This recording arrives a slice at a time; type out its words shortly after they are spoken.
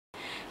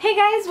Hey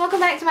guys,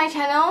 welcome back to my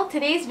channel.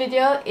 Today's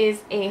video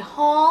is a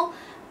haul.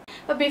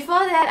 But before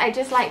that, I'd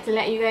just like to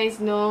let you guys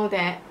know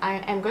that I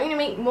am going to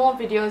make more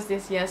videos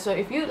this year. So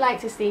if you'd like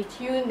to stay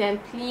tuned, then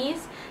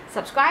please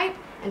subscribe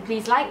and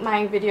please like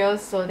my videos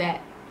so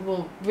that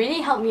will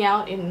really help me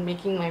out in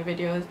making my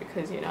videos,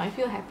 because I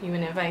feel happy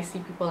whenever I see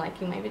people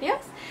liking my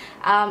videos.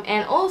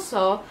 And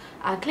also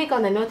click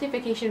on the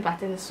notification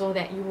button so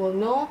that you will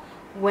know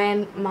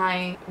when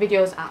my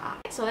videos are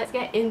up. So let's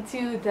get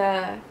into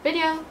the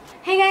video.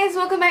 Hey guys,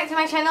 welcome back to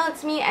my channel.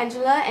 It's me,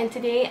 Angela, and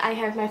today I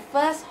have my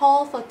first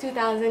haul for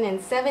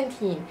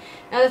 2017.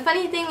 Now the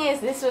funny thing is,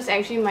 this was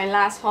actually my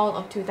last haul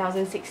of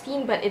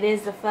 2016, but it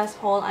is the first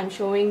haul I'm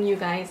showing you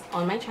guys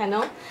on my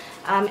channel.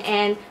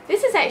 And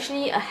this is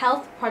actually a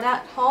health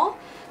product haul.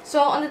 So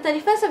on the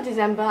 31st of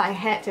December, I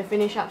had to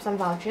finish up some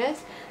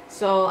vouchers.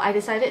 So I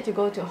decided to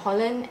go to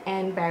Holland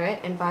and Barrett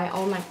and buy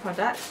all my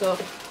products. So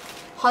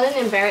Holland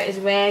and Barrett is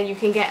where you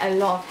can get a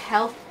lot of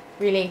health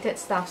related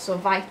stuff, so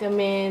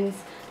vitamins,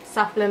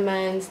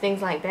 supplements,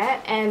 things like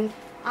that. And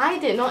I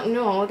did not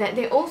know that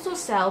they also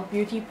sell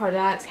beauty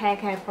products, hair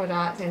care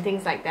products and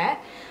things like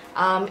that.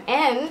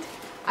 And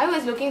I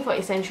was looking for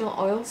essential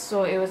oils,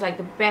 so it was like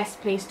the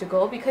best place to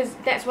go, because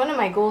that's one of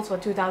my goals for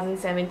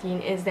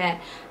 2017, is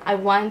that I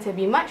want to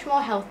be much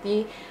more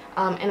healthy,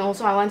 and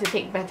also I want to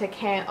take better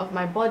care of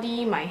my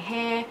body, my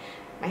hair,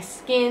 my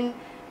skin,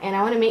 and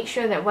I want to make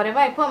sure that whatever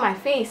I put on my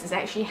face is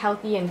actually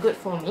healthy and good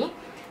for me.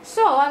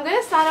 So I'm going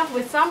to start off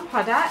with some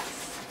products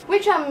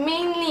which are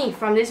mainly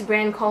from this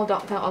brand called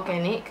Dr.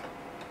 Organic.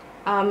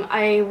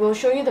 I will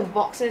show you the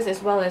boxes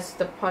as well as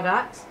the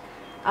products.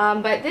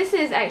 But this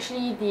is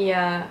actually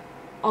the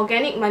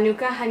Organic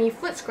Manuka Honey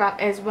Foot Scrub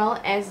as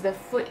well as the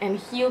Foot and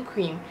Heel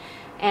Cream.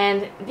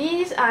 And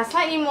these are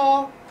slightly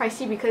more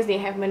pricey because they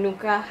have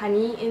Manuka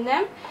honey in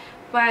them.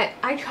 But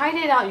I tried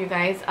it out, you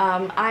guys.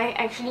 I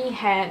actually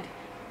had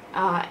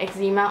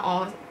eczema,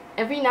 or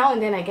every now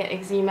and then I get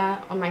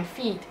eczema on my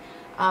feet.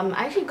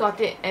 I actually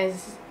got it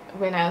as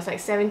when I was like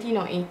 17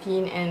 or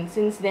 18, and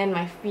since then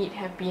my feet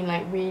have been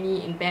like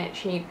really in bad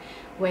shape,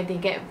 where they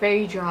get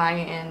very dry,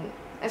 and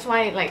that's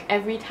why like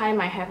every time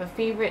I have a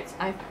favorite,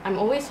 I'm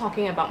always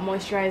talking about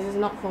moisturizers,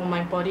 not for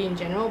my body in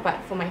general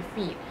but for my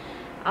feet.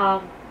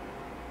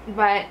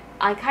 But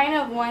I kind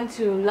of want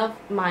to love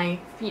my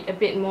feet a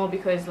bit more,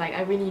 because like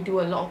I really do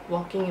a lot of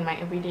walking in my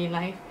everyday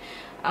life.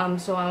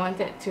 So I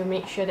wanted to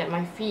make sure that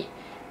my feet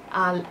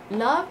are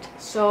loved,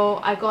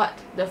 so I got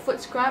the foot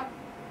scrub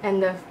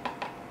and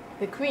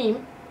the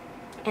cream,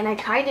 and I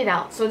tried it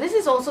out. So this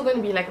is also going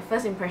to be like a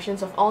first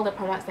impressions of all the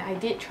products that I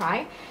did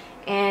try.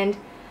 And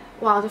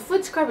wow, the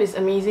foot scrub is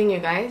amazing, you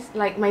guys.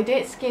 Like my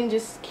dead skin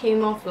just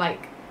came off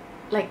like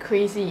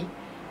crazy.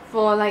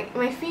 For like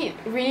my feet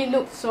really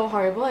looked so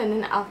horrible, and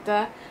then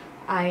after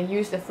I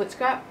used the foot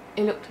scrub,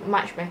 it looked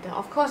much better.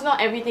 Of course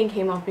not everything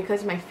came off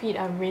because my feet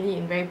are really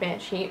in very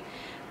bad shape,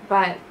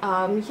 but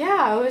yeah,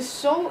 I was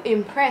so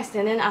impressed.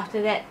 And then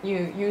after that,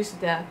 you use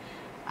the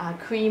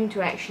cream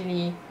to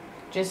actually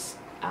just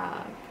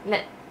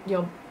let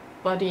your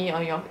body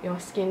or your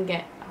skin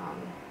get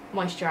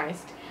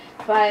moisturized.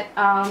 But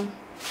I'll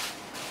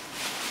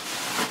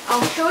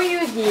show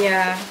you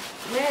the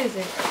where is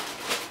it?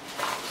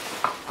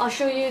 I'll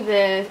show you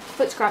the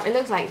foot scrub. It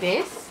looks like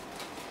this,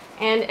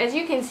 and as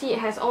you can see, it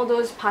has all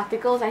those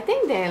particles. I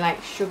think they're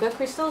like sugar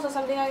crystals or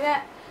something like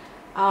that.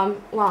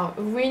 Wow,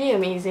 really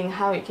amazing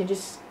how it can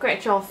just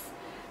scratch off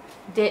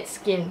dead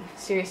skin,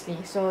 seriously.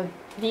 So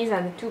these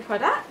are the two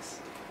products.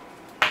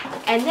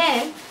 And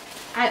then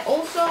I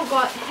also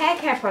got hair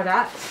care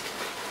products.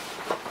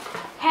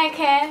 Hair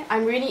care,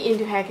 I'm really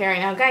into hair care right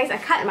now. Guys, I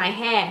cut my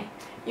hair.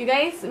 You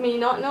guys may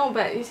not know,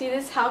 but you see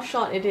this is how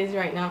short it is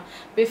right now.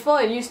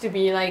 Before, it used to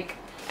be like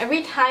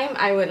every time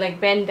I would like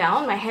bend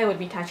down, my hair would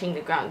be touching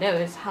the ground. That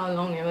was how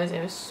long it was.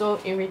 It was so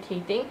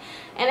irritating.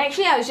 And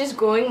actually I was just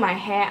growing my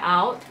hair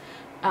out.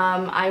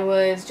 I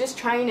was just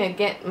trying to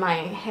get my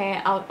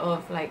hair out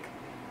of like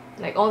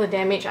all the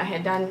damage I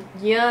had done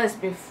years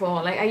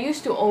before. Like I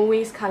used to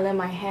always color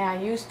my hair.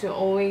 I used to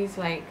always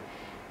like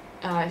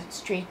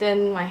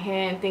straighten my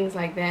hair and things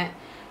like that,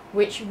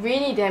 which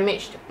really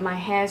damaged my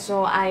hair.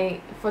 So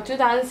for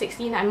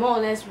 2016, I more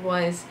or less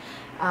was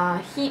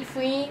heat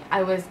free.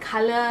 I was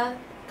color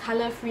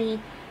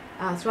free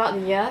throughout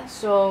the year.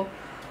 So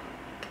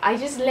I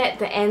just let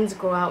the ends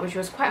grow out, which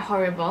was quite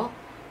horrible.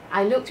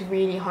 I looked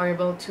really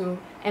horrible too.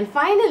 And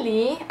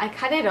finally, I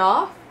cut it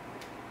off,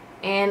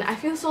 and I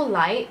feel so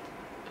light,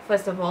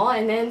 first of all,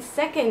 and then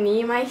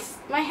secondly, my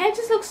hair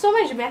just looks so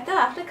much better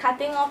after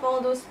cutting off all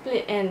those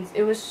split ends.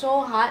 It was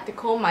so hard to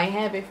comb my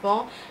hair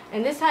before,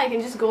 and this time I can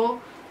just go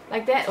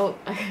like that. Oh,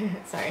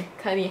 sorry,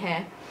 curly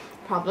hair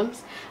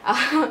problems.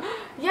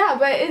 Yeah,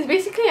 but it's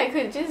basically I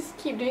could just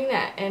keep doing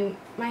that and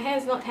my hair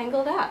is not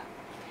tangled up.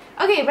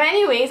 Okay, but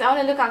anyways, I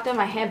want to look after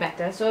my hair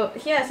better. So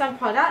here are some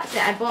products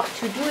that I bought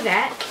to do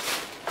that.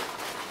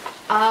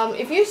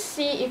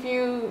 If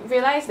you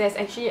realize there's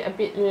actually a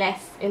bit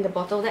less in the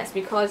bottle, that's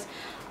because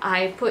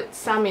I put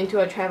some into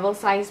a travel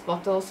size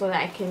bottle so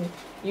that I can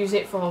use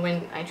it for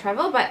when I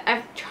travel. But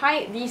I've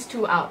tried these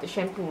two out, the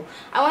shampoo.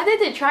 I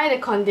wanted to try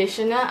the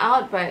conditioner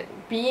out, but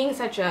being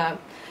such a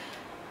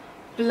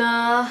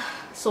blur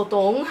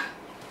sotong,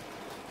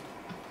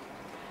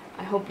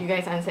 I hope you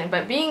guys understand,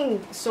 but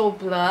being so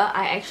blur,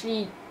 I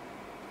actually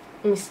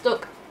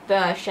mistook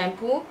the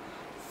shampoo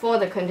for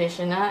the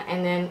conditioner,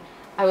 and then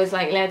I was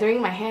like lathering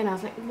my hair and I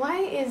was like, why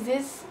is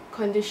this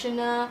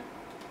conditioner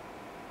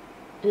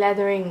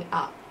lathering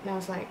up? And I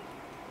was like,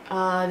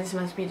 this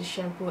must be the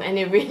shampoo, and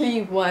it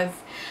really was.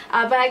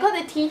 But I got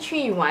the tea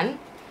tree one,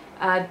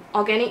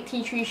 organic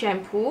tea tree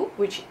shampoo,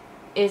 which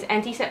is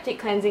antiseptic,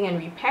 cleansing and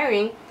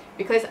repairing,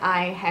 because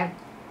I have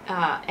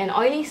an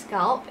oily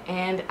scalp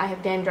and I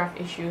have dandruff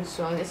issues,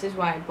 so this is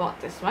why I bought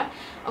this one.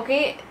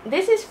 Okay,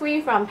 this is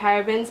free from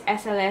parabens,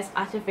 SLS,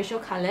 artificial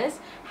colors,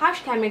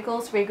 harsh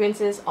chemicals,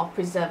 fragrances or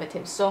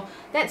preservatives. So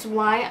that's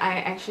why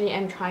I actually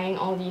am trying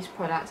all these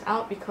products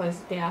out,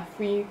 because they are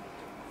free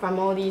from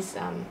all these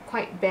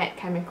quite bad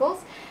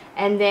chemicals.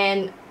 And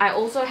then I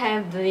also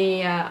have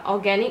the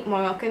organic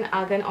Moroccan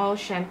argan oil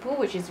shampoo,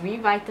 which is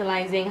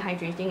revitalizing,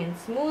 hydrating and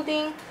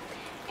smoothing.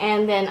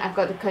 And then I've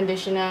got the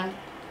conditioner,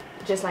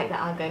 just like the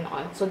argan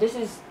oil. So this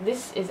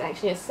is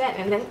actually a set,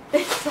 and then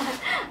this one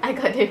I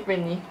got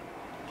differently.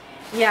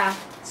 Yeah,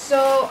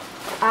 so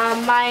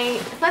my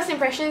first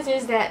impressions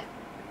is that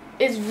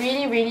it's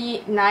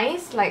really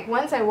nice. Like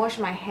once I washed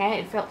my hair,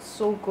 it felt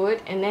so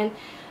good, and then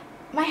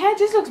my hair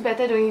just looks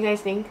better, don't you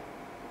guys think?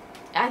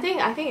 I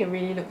think it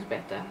really looks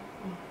better.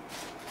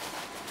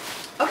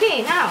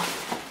 Okay, now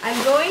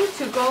I'm going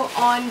to go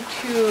on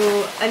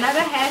to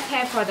another hair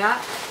care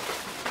product,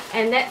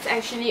 and that's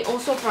actually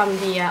also from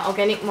the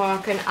organic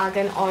Moroccan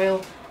argan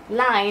oil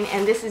line,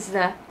 and this is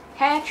the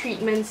hair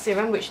treatment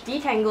serum, which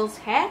detangles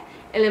hair,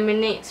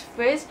 eliminates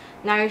frizz,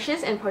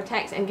 nourishes and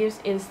protects and gives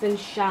instant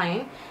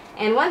shine.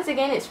 And once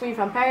again, it's free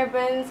from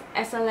parabens,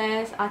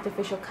 SLS,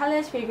 artificial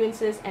colors,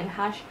 fragrances and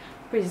harsh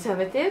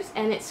preservatives,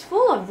 and it's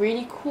full of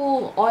really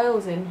cool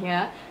oils in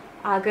here.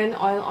 Argan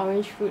oil,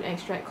 orange fruit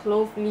extract,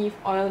 clove leaf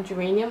oil,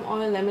 geranium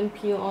oil, lemon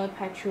peel oil,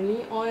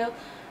 patchouli oil,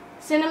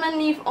 cinnamon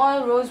leaf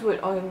oil, rosewood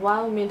oil,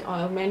 wild mint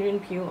oil, mandarin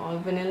peel oil,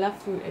 vanilla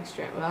fruit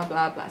extract, blah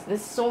blah blah.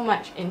 There's so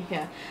much in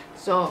here.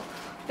 So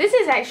this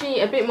is actually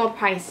a bit more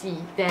pricey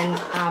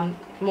than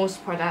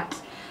most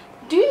products.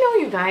 Do you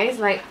know, you guys,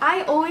 like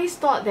I always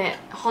thought that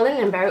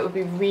Holland Barrett would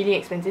be really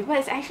expensive, but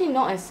it's actually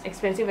not as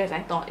expensive as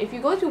I thought. If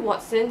you go to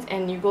Watson's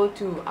and you go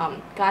to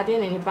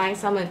Guardian and you buy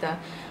some of the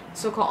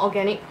so-called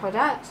organic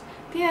products,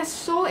 they are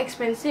so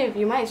expensive.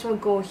 You might as well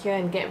go here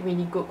and get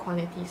really good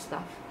quality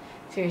stuff.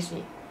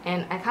 Seriously.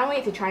 And I can't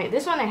wait to try it.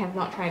 This one I have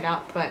not tried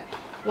out, but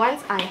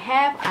once I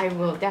have, I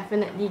will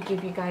definitely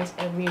give you guys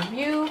a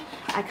review.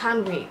 I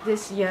can't wait.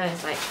 This year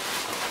is like,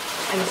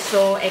 I'm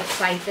so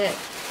excited.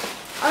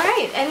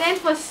 Alright, and then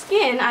for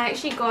skin, I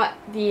actually got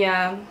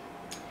the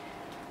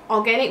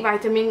organic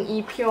vitamin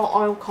E pure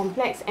oil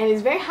complex, and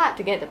it's very hard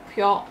to get the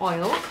pure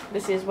oil.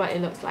 This is what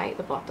it looks like,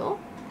 the bottle.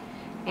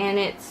 And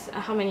it's,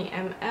 how many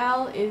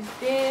ml is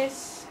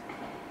this?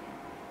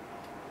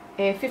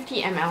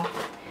 50 ml.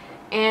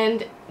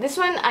 And this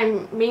one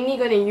I'm mainly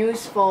going to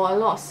use for a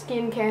lot of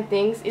skincare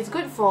things. It's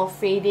good for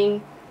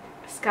fading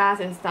scars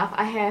and stuff.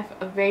 I have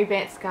a very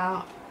bad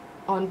scar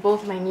on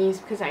both my knees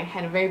because I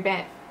had a very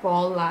bad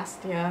fall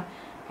last year,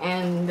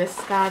 and the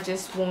scar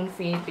just won't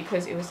fade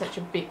because it was such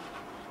a big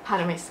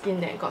part of my skin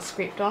that got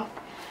scraped off.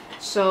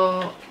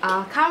 So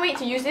can't wait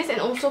to use this,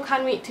 and also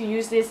can't wait to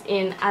use this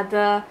in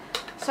other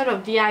sort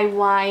of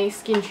DIY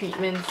skin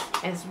treatments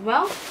as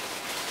well.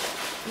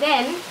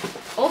 Then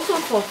also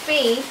for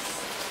face,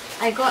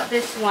 I got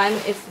this one.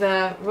 It's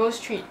the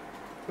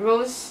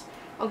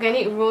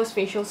organic rose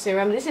facial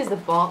serum. This is the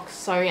box.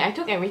 Sorry, I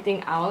took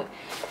everything out,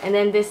 and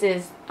then this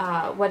is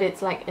what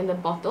it's like in the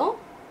bottle.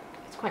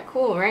 It's quite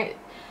cool, right?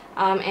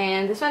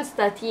 And this one's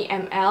 30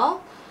 ml.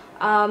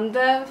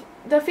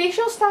 The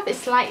facial stuff is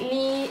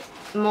slightly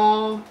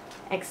more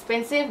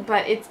expensive,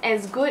 but it's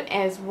as good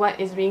as what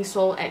is being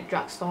sold at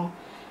drugstore.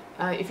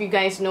 If you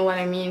guys know what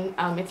I mean,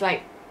 it's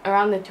like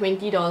around the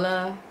 $20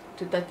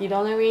 to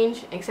 $30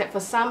 range, except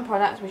for some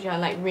products which are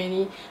like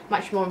really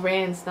much more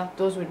rare and stuff.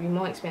 Those would be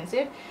more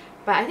expensive,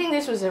 but I think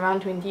this was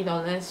around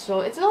 $20,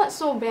 so it's not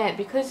so bad,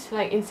 because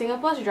like in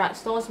Singapore's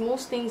drugstores,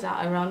 most things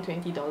are around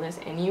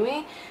 $20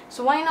 anyway.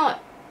 So why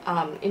not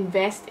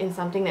invest in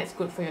something that's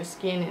good for your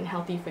skin and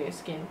healthy for your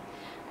skin?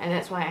 And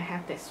that's why I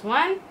have this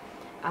one.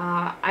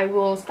 I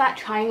will start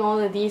trying all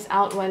of these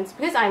out once,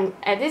 because I'm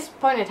at this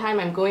point in time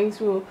I'm going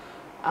through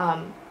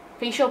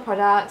facial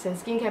products and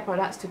skincare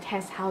products to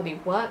test how they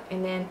work,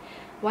 and then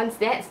once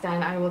that's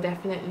done, I will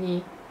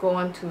definitely go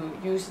on to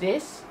use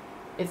this.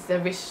 It's the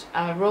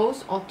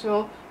Rose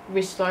Auto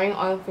Restoring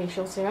Oil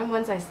Facial Serum.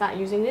 Once I start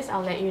using this,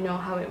 I'll let you know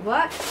how it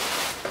works.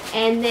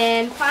 And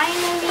then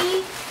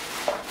finally,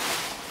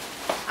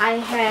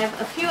 I have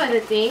a few other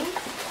things.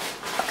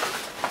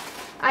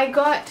 I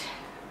got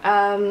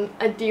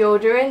a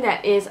deodorant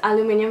that is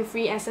aluminium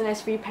free,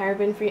 SLS free,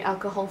 paraben free,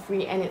 alcohol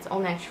free, and it's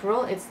all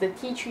natural. It's the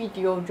tea tree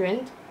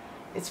deodorant.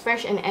 It's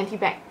fresh and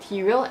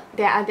antibacterial.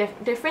 There are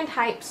different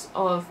types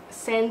of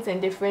scents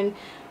and different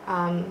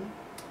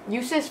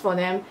uses for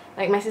them.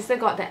 Like my sister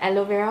got the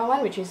aloe vera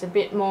one, which is a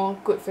bit more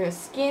good for your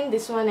skin.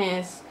 This one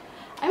is,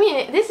 I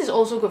mean, this is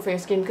also good for your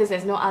skin because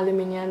there's no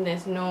aluminium,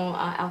 there's no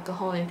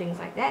alcohol and things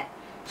like that.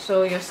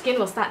 So your skin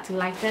will start to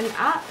lighten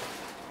up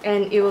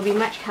and it will be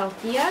much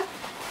healthier.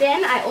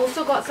 Then I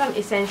also got some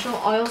essential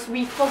oils.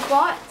 We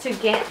forgot to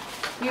get,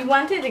 we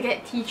wanted to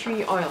get tea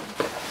tree oil.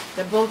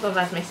 The both of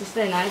us, my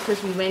sister and I,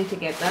 because we went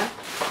together.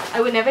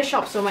 I would never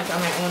shop so much on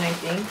my own, I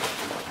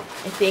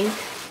think.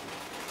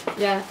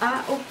 Yeah,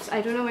 oops,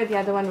 I don't know where the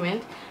other one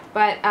went.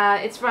 But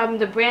it's from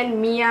the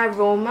brand Mia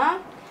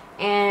Roma.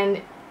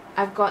 And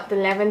I've got the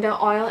lavender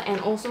oil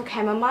and also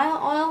chamomile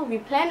oil. We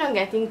plan on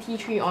getting tea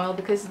tree oil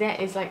because that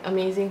is like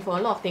amazing for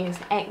a lot of things.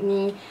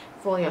 Acne,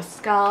 for your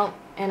scalp,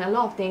 and a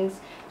lot of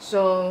things.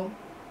 So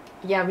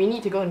yeah, we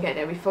need to go and get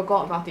that. We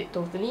forgot about it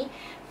totally.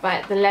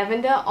 But the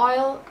lavender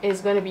oil is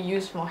going to be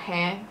used for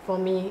hair. For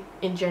me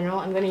in general,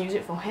 I'm going to use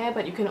it for hair,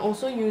 but you can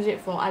also use it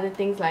for other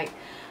things like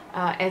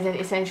as an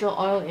essential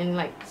oil in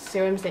like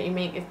serums that you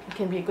make. It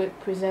can be a good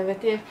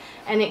preservative,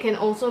 and it can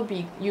also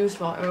be used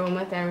for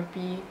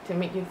aromatherapy to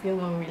make you feel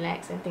more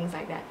relaxed and things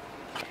like that.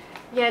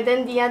 Yeah,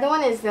 then the other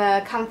one is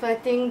the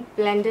Comforting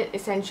Blended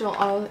Essential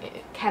Oil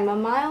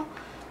Chamomile.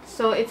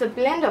 So it's a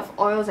blend of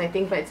oils, I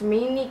think, but it's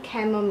mainly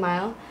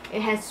chamomile.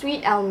 It has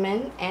sweet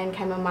almond and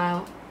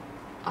chamomile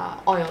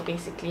oil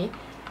basically.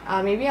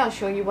 Maybe I'll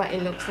show you what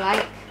it looks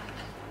like.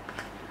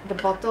 The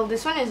bottle.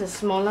 This one is a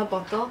smaller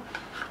bottle.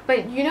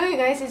 But you know, you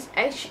guys,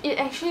 it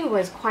actually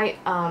was quite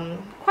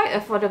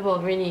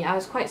affordable, really. I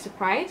was quite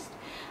surprised.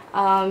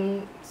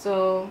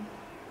 So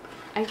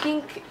I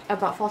think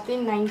about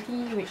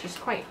 $14.90, which is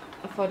quite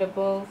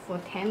affordable for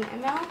 10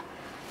 ml.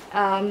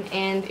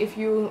 And if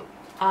you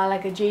are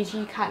like a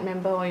JG card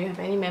member or you have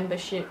any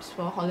memberships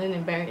for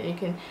Holland Barrett, you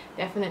can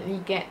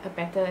definitely get a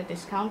better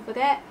discount for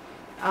that.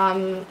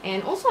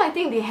 And also I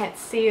think they had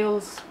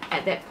sales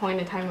at that point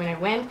in time when I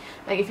went.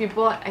 Like if you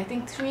bought, I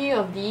think 3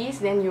 of these,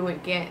 then you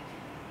would get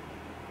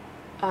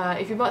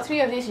if you bought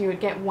 3 of these, you would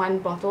get 1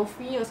 bottle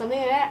free or something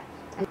like that.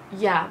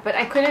 Yeah, but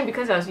I couldn't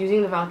because I was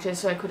using the vouchers,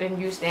 so I couldn't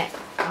use that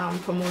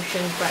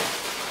promotion. But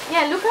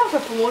yeah, look out for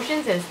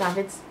promotions and stuff.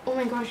 It's, oh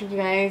my gosh, you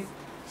guys,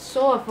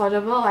 so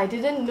affordable. I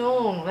didn't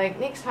know. Like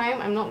next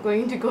time, I'm not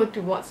going to go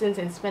to Watson's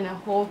and spend a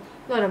whole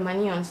lot of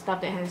money on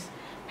stuff that has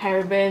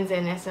parabens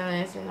and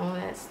SLS and all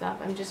that stuff.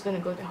 I'm just gonna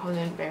go to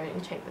Holland Barrett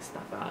and check the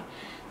stuff out.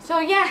 So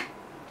yeah,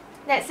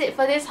 that's it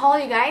for this haul,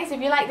 you guys.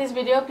 If you like this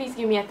video, please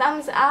give me a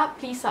thumbs up,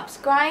 please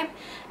subscribe,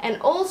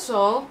 and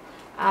also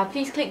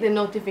please click the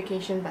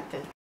notification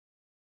button.